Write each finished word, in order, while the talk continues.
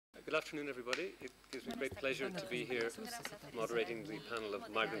Good afternoon, everybody. It gives me great pleasure to be here moderating the panel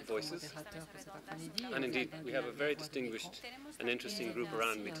of Migrant Voices. And indeed, we have a very distinguished and interesting group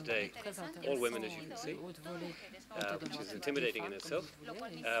around me today. All women, as you can see, which is intimidating in itself.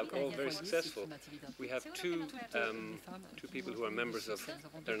 All very successful. We have two people who are members of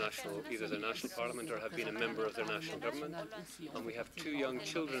their either their national parliament or have been a member of their national government. And we have two young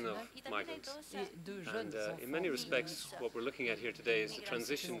children of migrants. And in many respects, what we're looking at here today is the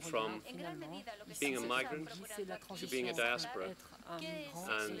transition from being a migrant to being a diaspora,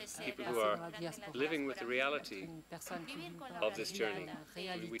 and people who are living with the reality of this journey.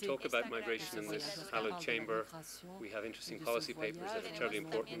 We talk about migration in this hallowed chamber. We have interesting policy papers that are terribly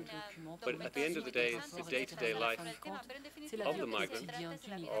important. But at the end of the day, it's the day-to-day life of the migrant,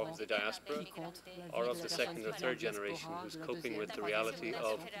 or of the diaspora, or of the second or third generation who's coping with the reality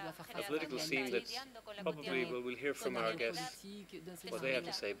of a political scene that probably we'll hear from our guests what they have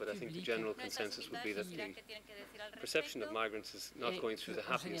to say, but I think the general consensus would be that the perception of migrants is not going through the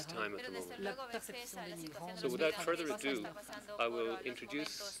happiest time at the moment. So without further ado, I will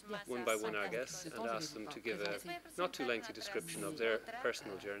introduce one by one our guests and ask them to give a not too lengthy description of their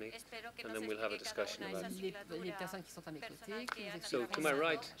personal journey, and then we'll have a discussion about it. So to my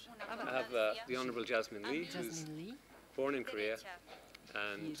right, I have the Honourable Jasmine Lee, who's born in Korea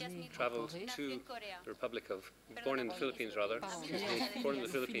and travelled to the Republic of, born in the Philippines rather, born in the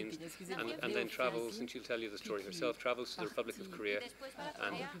Philippines, and then travels, and she'll tell you the story herself, travels to the Republic of Korea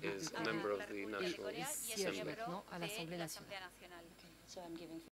and is a member of the National Assembly.